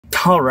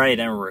Alright,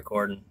 and we're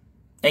recording.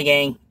 Hey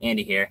gang,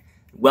 Andy here.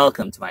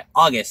 Welcome to my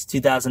August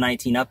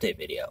 2019 update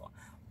video,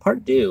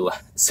 part 2.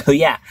 So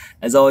yeah,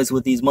 as always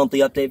with these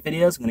monthly update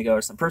videos, I'm going to go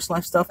over some personal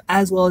life stuff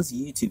as well as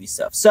YouTube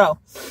stuff. So,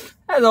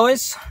 as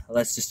always,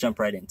 let's just jump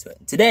right into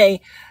it.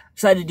 Today, I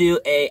decided to do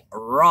a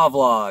raw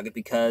vlog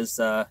because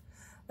I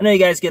know you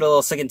guys get a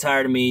little sick and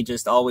tired of me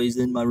just always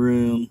in my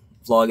room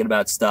vlogging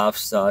about stuff.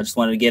 So I just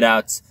wanted to get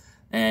out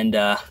and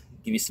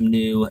give you some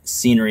new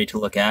scenery to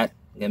look at.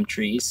 Them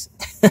trees.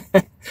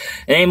 It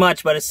ain't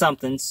much, but it's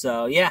something.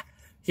 So yeah,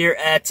 here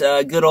at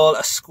good old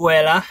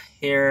Escuela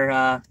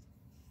here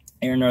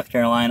in North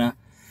Carolina.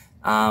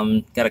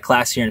 Got a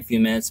class here in a few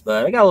minutes,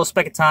 but I got a little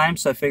speck of time,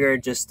 so I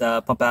figured just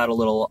pump out a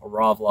little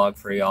raw vlog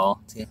for y'all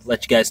to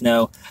let you guys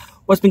know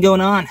what's been going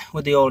on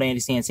with the old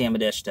Andy San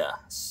Samadishta.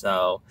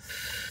 So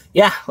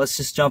yeah, let's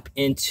just jump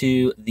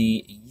into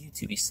the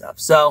YouTube stuff.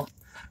 So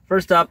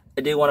first up,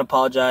 I do want to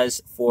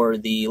apologize for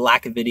the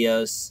lack of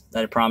videos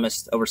that I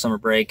promised over summer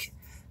break.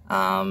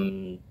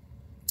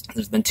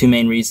 There's been two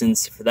main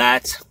reasons for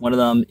that. One of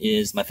them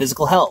is my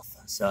physical health.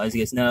 So as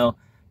you guys know,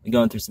 I've been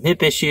going through some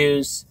hip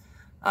issues.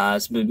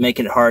 It's been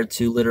making it hard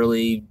to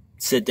literally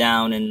sit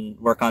down and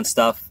work on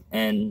stuff.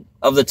 And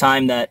of the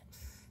time that,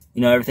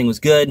 you know, everything was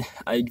good,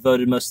 I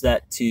devoted most of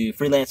that to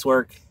freelance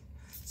work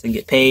so I can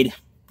get paid,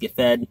 get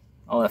fed,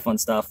 all that fun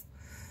stuff.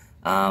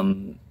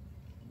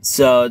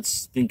 So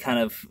it's been kind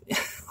of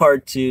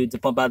hard to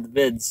pump out the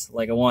vids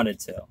like I wanted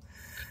to.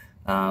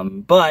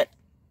 But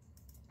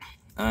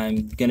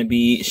I'm going to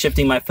be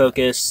shifting my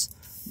focus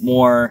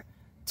more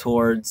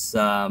towards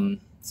some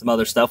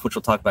other stuff, which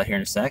we'll talk about here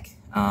in a sec.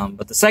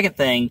 But the second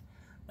thing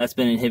that's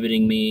been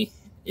inhibiting me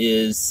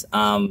is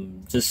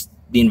just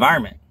the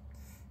environment.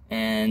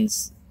 And,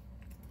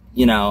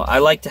 you know, I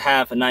like to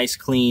have a nice,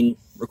 clean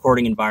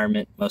recording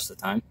environment most of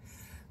the time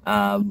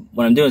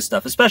when I'm doing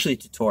stuff, especially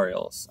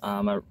tutorials.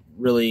 I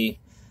really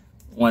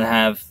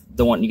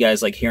don't want you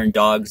guys like hearing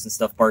dogs and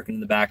stuff barking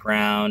in the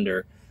background,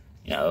 or,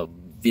 you know,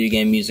 video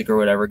game music or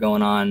whatever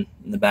going on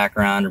in the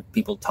background, or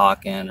people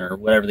talking, or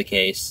whatever the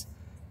case.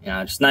 You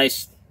know, just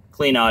nice,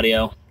 clean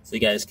audio so you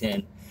guys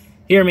can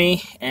hear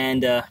me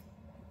and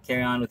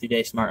carry on with your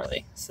day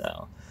smartly.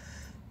 So,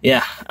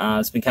 yeah,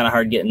 it's been kind of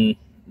hard getting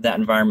that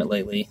environment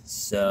lately.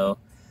 So,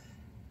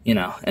 you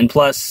know, and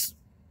plus,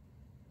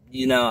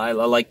 you know, I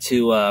like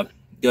to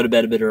go to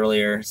bed a bit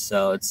earlier,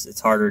 so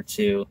it's harder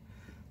to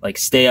like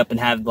stay up and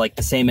have like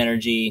the same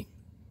energy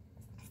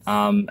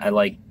at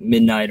like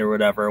midnight or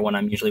whatever when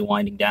I'm usually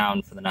winding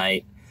down for the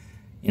night.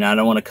 You know, I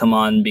don't want to come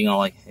on being all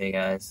like, hey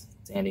guys,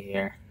 it's Andy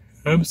here,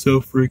 I'm so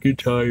freaking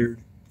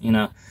tired. You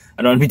know,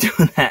 I don't want to be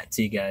doing that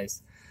to you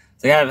guys.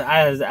 So I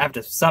have to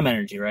have some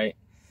energy, right?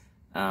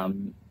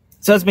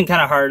 So it's been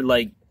kind of hard,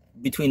 like,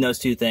 between those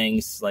two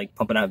things, like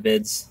pumping out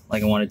vids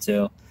like I wanted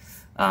to.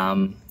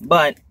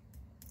 But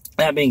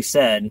that being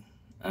said,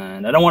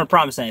 and I don't want to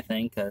promise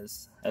anything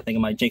because I think I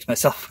might jinx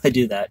myself if I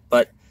do that,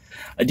 but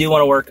I do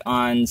want to work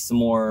on some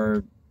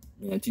more,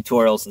 you know,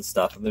 tutorials and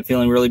stuff. I've been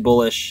feeling really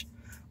bullish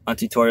on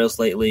tutorials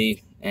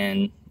lately,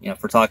 and, you know,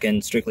 if we're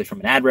talking strictly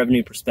from an ad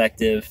revenue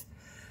perspective,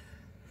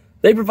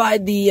 they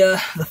provide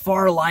the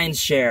far lion's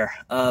share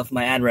of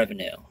my ad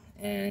revenue.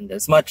 And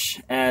as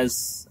much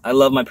as I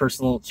love my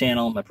personal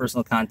channel, my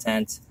personal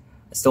content,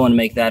 I still want to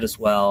make that as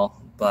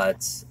well.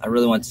 But I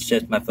really want to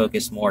shift my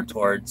focus more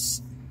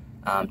towards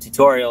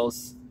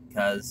tutorials,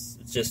 because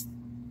it's just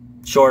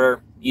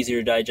shorter, easier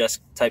to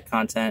digest type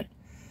content.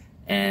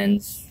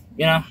 And,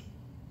 you know,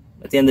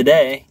 at the end of the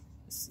day,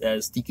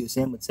 as DEUX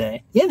Sam would say,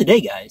 at the end of the day,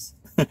 guys,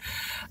 I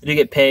do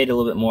get paid a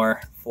little bit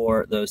more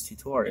for those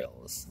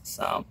tutorials.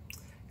 So,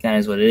 kind of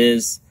is what it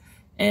is.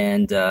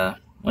 And I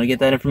want to get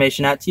that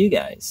information out to you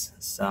guys.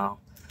 So,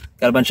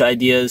 got a bunch of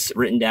ideas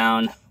written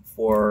down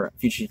for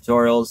future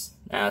tutorials.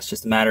 Now it's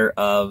just a matter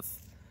of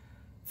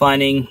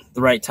finding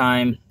the right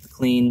time, the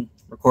clean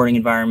recording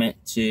environment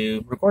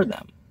to record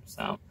them.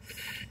 So,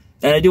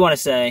 and I do want to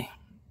say,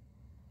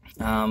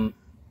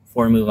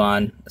 before we move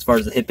on, as far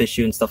as the hip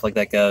issue and stuff like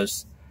that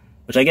goes,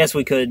 which I guess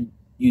we could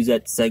use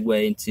that to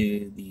segue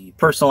into the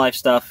personal life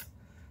stuff,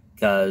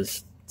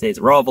 because today's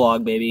a raw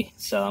vlog, baby,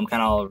 so I'm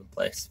kind of all over the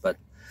place. But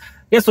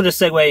I guess we'll just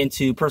segue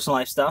into personal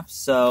life stuff.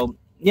 So,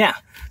 yeah,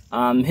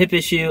 hip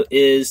issue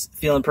is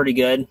feeling pretty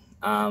good.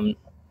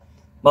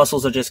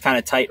 Muscles are just kind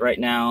of tight right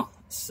now,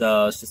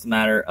 so it's just a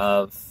matter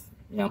of,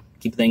 you know,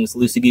 keep things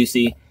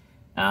loosey-goosey,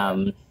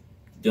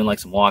 doing like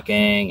some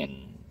walking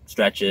and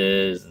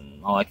stretches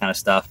and all that kind of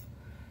stuff,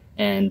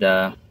 and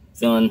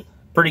feeling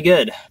pretty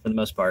good for the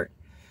most part.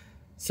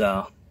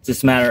 So it's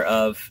just a matter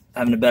of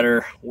having a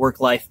better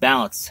work-life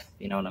balance, if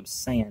you know what I'm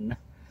saying.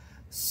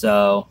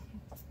 So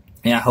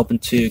yeah, hoping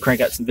to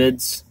crank out some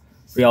vids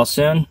for y'all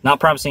soon. Not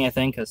promising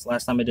anything, because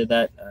last time I did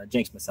that,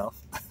 jinxed myself.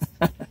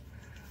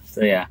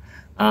 So yeah,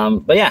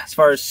 but yeah, as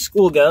far as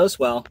school goes,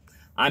 well,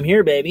 I'm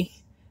here, baby.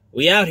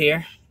 We out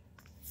here,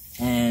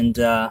 and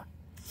got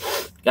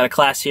a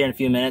class here in a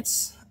few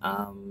minutes.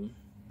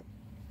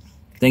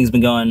 Things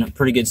been going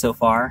pretty good so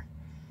far,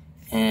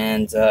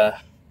 and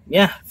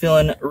yeah,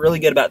 feeling really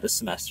good about this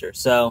semester.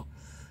 So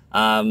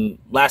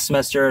Last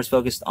semester I was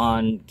focused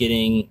on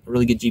getting a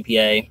really good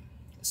GPA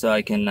so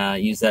I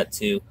can use that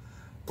to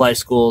apply to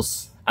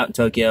schools out in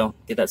Tokyo,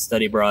 get that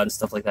study abroad and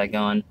stuff like that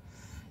going.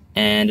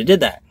 And I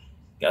did that.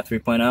 Got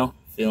 3.0.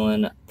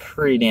 Feeling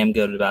pretty damn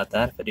good about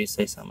that, if I do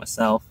say so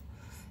myself.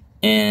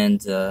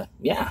 And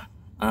yeah,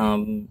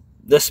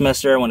 this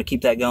semester I want to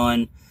keep that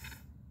going.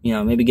 You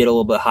know, maybe get a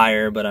little bit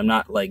higher, but I'm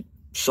not like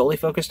solely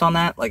focused on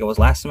that like I was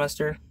last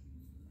semester.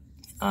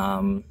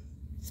 Brain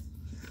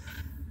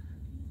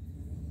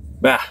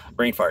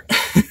fart.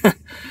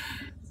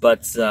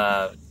 But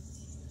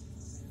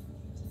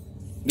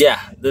yeah,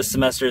 this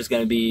semester is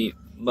going to be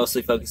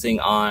mostly focusing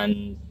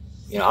on,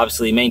 you know,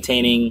 obviously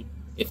maintaining,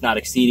 if not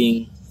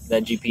exceeding,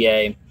 that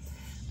GPA,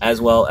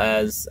 as well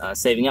as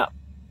saving up.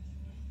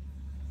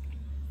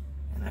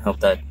 And I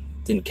hope that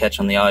didn't catch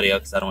on the audio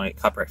because I don't want to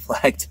get copyright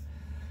flagged.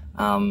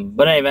 But in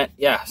any event,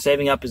 yeah,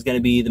 saving up is going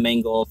to be the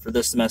main goal for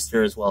this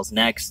semester as well as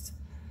next.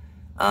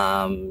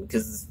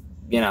 Because,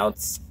 you know,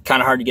 it's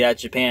kind of hard to get out of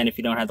Japan if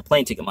you don't have the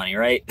plane ticket money,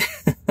 right?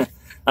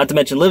 Not to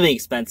mention living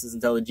expenses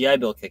until the GI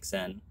Bill kicks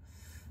in.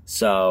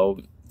 So,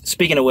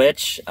 speaking of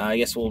which, I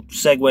guess we'll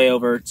segue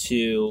over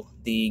to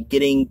the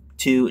getting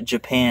to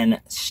Japan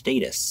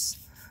status.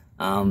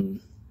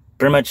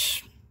 Pretty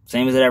much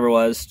same as it ever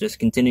was, just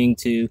continuing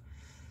to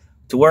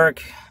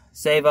work,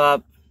 save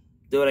up,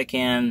 do what I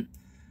can.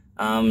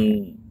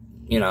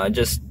 You know, I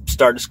just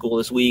started school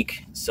this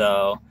week,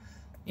 so,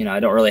 you know, I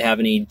don't really have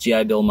any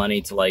GI Bill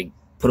money to like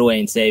put away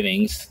in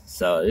savings.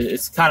 So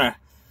it's kind of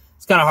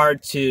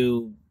hard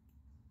to,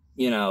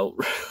 you know,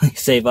 really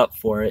save up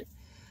for it.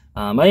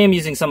 I am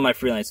using some of my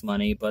freelance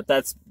money, but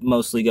that's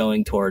mostly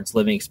going towards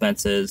living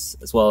expenses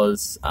as well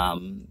as,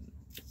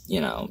 you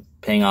know,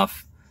 paying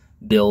off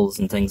bills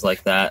and things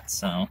like that.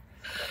 So,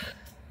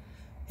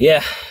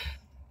 yeah,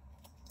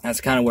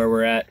 that's kind of where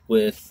we're at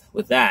with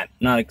that.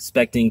 Not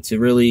expecting to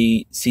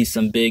really see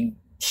some big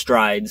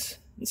strides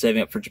in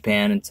saving up for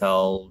Japan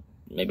until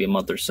maybe a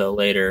month or so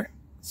later.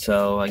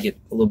 So I get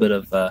a little bit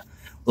of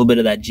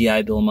that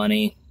GI Bill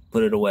money,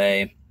 put it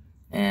away,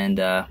 and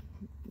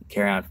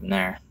carry on from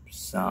there.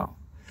 So,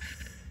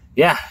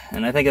 yeah,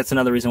 and I think that's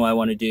another reason why I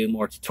want to do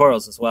more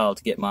tutorials as well,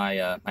 to get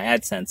my my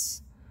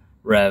AdSense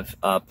rev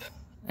up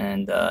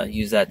and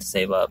use that to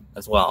save up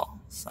as well.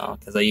 So,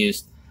 because I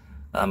used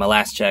my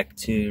last check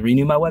to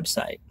renew my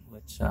website,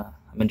 which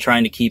I've been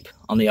trying to keep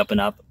on the up and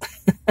up.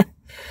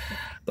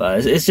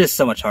 But it's just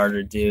so much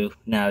harder to do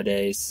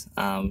nowadays.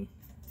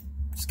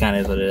 It's kind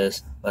of what it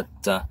is. But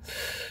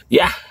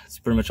yeah, that's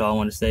pretty much all I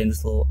want to say in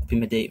this little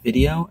up-to-date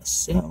video.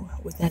 So,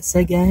 with that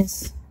said,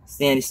 guys, it's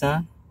the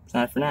Andy-san.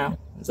 Sign for now.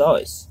 As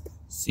always,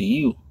 see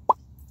you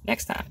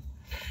next time.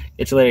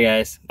 Catch you later,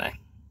 guys. Bye.